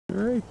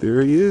Alright,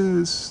 there he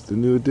is, the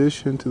new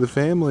addition to the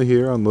family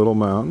here on Little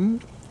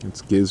Mountain.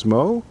 It's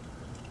Gizmo,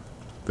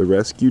 the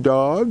rescue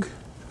dog,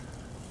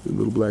 the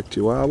little black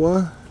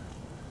Chihuahua.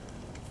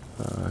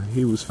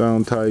 He was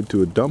found tied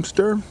to a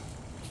dumpster.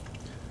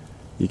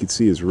 You can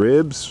see his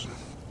ribs.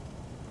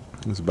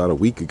 It was about a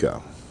week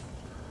ago.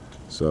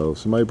 So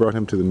somebody brought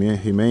him to the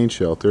humane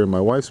shelter, and my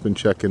wife's been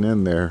checking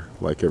in there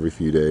like every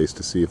few days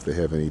to see if they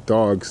have any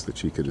dogs that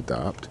she could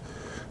adopt.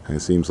 And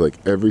it seems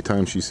like every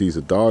time she sees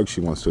a dog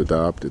she wants to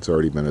adopt, it's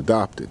already been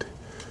adopted.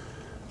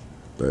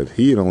 But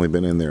he had only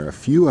been in there a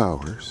few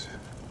hours,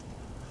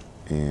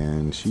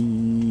 and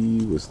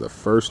she was the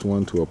first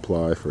one to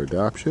apply for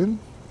adoption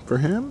for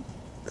him.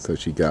 So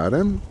she got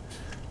him,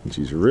 and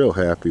she's real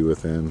happy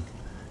with him.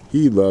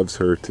 He loves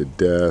her to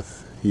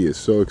death. He is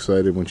so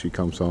excited when she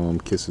comes home,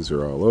 kisses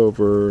her all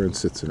over, and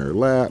sits in her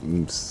lap,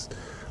 and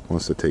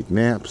wants to take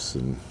naps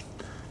and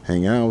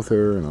hang out with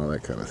her and all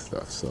that kind of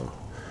stuff. So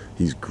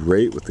he's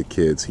great with the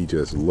kids. He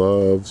just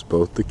loves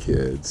both the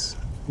kids.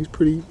 He's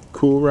pretty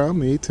cool around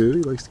me too.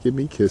 He likes to give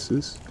me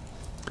kisses.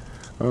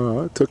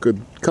 It took a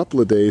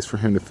couple of days for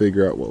him to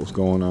figure out what was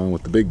going on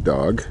with the big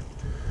dog.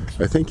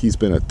 I think he's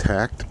been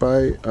attacked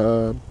by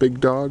a big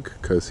dog,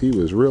 because he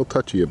was real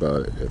touchy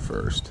about it at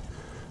first.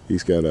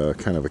 He's got a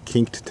kind of a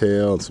kinked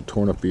tail and some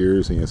torn up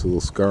ears, and he has a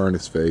little scar on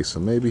his face, so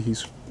maybe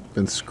he's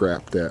been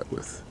scrapped at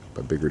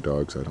by bigger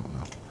dogs, I don't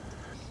know.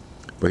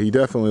 But he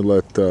definitely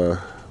let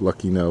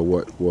Lucky know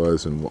what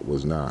was and what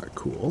was not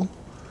cool.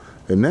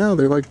 And now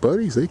they're like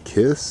buddies. They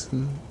kiss,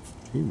 and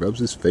he rubs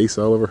his face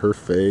all over her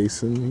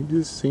face, and he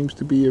just seems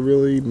to be a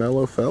really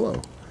mellow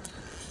fellow.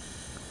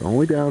 The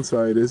only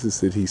downside is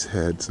that he's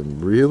had some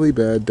really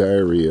bad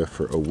diarrhea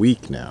for a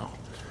week now,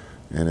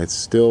 and it's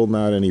still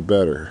not any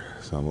better.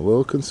 So I'm a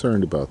little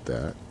concerned about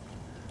that.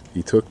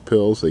 He took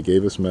pills. They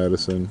gave us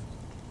medicine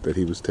that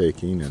he was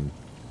taking, and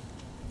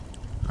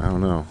I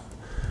don't know.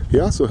 He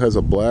also has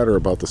a bladder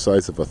about the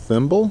size of a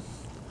thimble,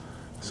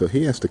 so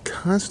he has to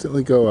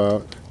constantly go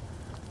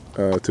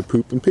out to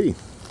poop and pee.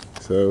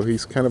 So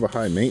he's kind of a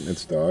high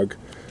maintenance dog.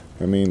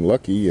 I mean,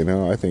 Lucky, you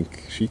know, I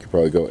think she could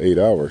probably go 8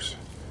 hours.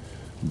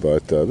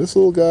 But this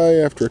little guy,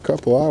 after a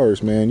couple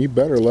hours, man, you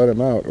better let him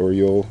out or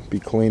you'll be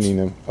cleaning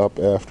him up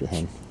after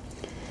him.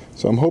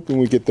 So I'm hoping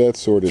we get that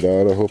sorted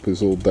out. I hope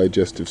his little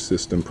digestive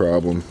system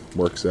problem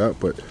works out.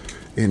 But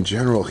in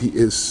general, he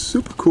is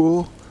super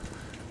cool,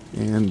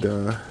 and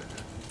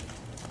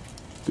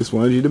just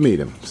wanted you to meet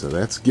him. So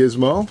that's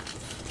Gizmo,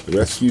 the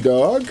rescue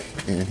dog,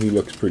 and he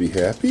looks pretty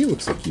happy.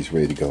 Looks like he's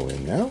ready to go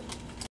in now.